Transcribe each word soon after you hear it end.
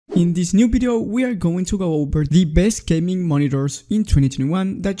In this new video, we are going to go over the best gaming monitors in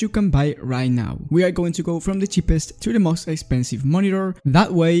 2021 that you can buy right now. We are going to go from the cheapest to the most expensive monitor.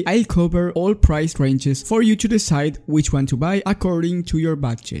 That way, I'll cover all price ranges for you to decide which one to buy according to your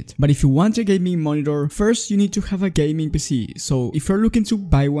budget. But if you want a gaming monitor, first you need to have a gaming PC. So if you're looking to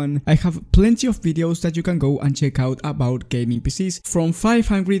buy one, I have plenty of videos that you can go and check out about gaming PCs from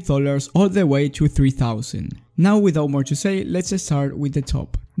 $500 all the way to $3,000. Now without more to say, let's start with the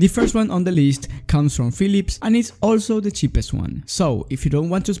top. The first one on the list comes from Philips and it's also the cheapest one. So if you don't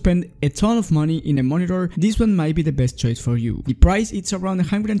want to spend a ton of money in a monitor, this one might be the best choice for you. The price is around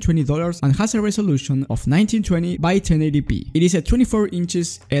 $120 and has a resolution of 1920 by 1080p. It is a 24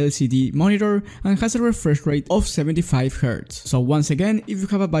 inches LCD monitor and has a refresh rate of 75 Hz. So once again, if you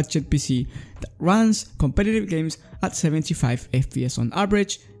have a budget PC that runs competitive games at 75 FPS on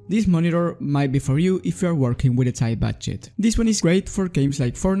average, this monitor might be for you if you are working with a tight budget. This one is great for games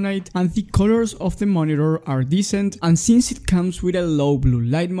like Fortnite and the colors of the monitor are decent, and since it comes with a low blue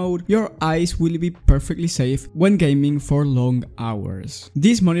light mode, your eyes will be perfectly safe when gaming for long hours.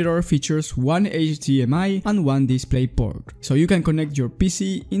 This monitor features one HDMI and one DisplayPort, so you can connect your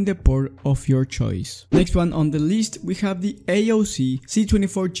PC in the port of your choice. Next one on the list, we have the AOC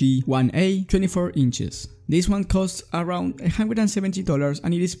C24G 1A 24 inches. This one costs around $170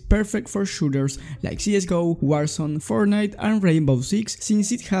 and it is perfect for shooters like CSGO, Warzone, Fortnite and Rainbow Six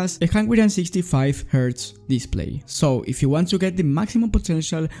since it has a 165 Hz display. So if you want to get the maximum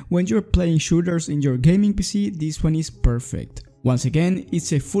potential when you're playing shooters in your gaming PC, this one is perfect. Once again,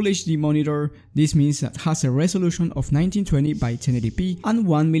 it's a Full HD monitor. This means that it has a resolution of 1920 by 1080p and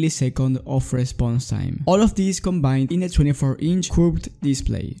 1 millisecond of response time. All of these combined in a 24-inch curved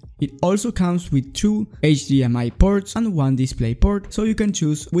display. It also comes with two HDMI ports and one display port, so you can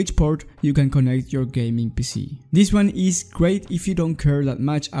choose which port you can connect your gaming PC. This one is great if you don't care that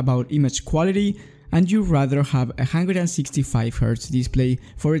much about image quality and you'd rather have a 165 Hz display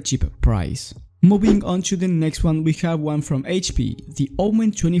for a cheap price. Moving on to the next one, we have one from HP, the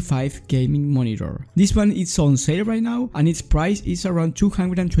Omen 25 gaming monitor. This one is on sale right now and its price is around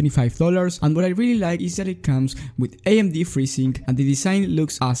 $225, and what I really like is that it comes with AMD FreeSync and the design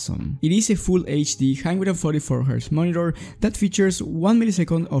looks awesome. It is a full HD 144Hz monitor that features 1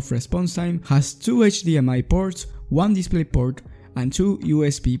 millisecond of response time, has two HDMI ports, one display port, and two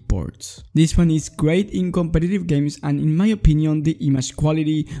USB ports. This one is great in competitive games and in my opinion the image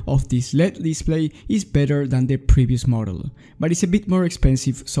quality of this LED display is better than the previous model, but it's a bit more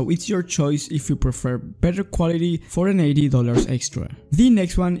expensive, so it's your choice if you prefer better quality for an $80 extra. The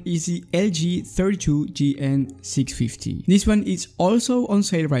next one is the LG 32GN650. This one is also on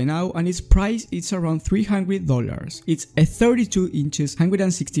sale right now and its price is around $300. It's a 32 inches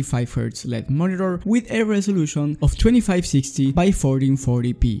 165 Hz LED monitor with a resolution of 2560 by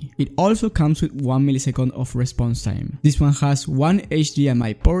 1440p. It also comes with 1 millisecond of response time. This one has one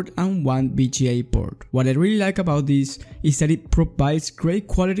HDMI port and one VGA port. What I really like about this is that it provides great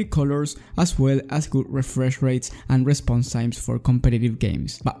quality colors as well as good refresh rates and response times for competitive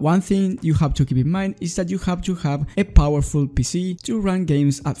games. But one thing you have to keep in mind is that you have to have a powerful PC to run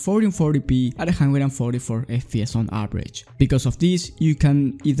games at 1440p at 144 FPS on average. Because of this, you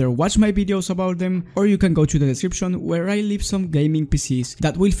can either watch my videos about them or you can go to the description where I leave some gaming PCs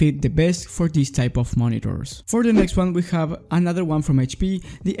that will fit the best for this type of monitors. For the next one, we have another one from HP,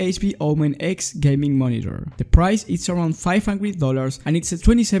 the HP Omen X gaming monitor. The price is around $500 and it's a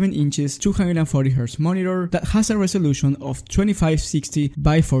 27 inches 240Hz monitor that has a resolution of 2560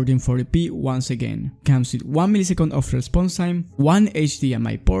 by 1440p. Once again, comes with 1 millisecond of response time, one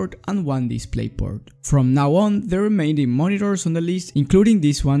HDMI port and one display port. From now on, the remaining monitors on the list, including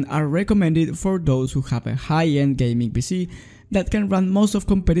this one, are recommended for those who have a high-end gaming PC that can run most of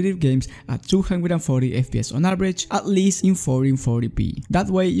competitive games at 240 FPS on average, at least in 1440p. That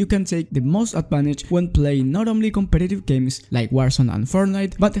way you can take the most advantage when playing not only competitive games like Warzone and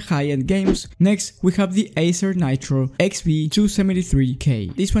Fortnite, but high-end games. Next, we have the Acer Nitro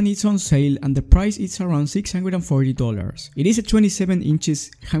XV273K. This one is on sale and the price is around $640. It is a 27 inches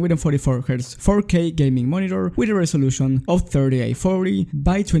 144Hz 4K gaming monitor with a resolution of 3840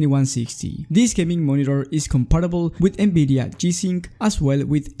 by 2160. This gaming monitor is compatible with NVIDIA G-Sync as well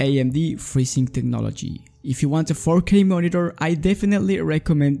with AMD FreeSync technology. If you want a 4K monitor, I definitely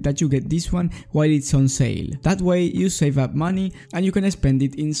recommend that you get this one while it's on sale. That way you save up money and you can spend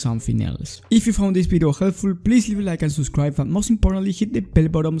it in something else. If you found this video helpful, please leave a like and subscribe, and most importantly hit the bell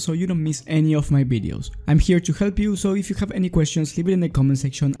button so you don't miss any of my videos. I'm here to help you, so if you have any questions, leave it in the comment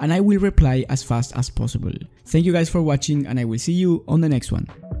section and I will reply as fast as possible. Thank you guys for watching and I will see you on the next one.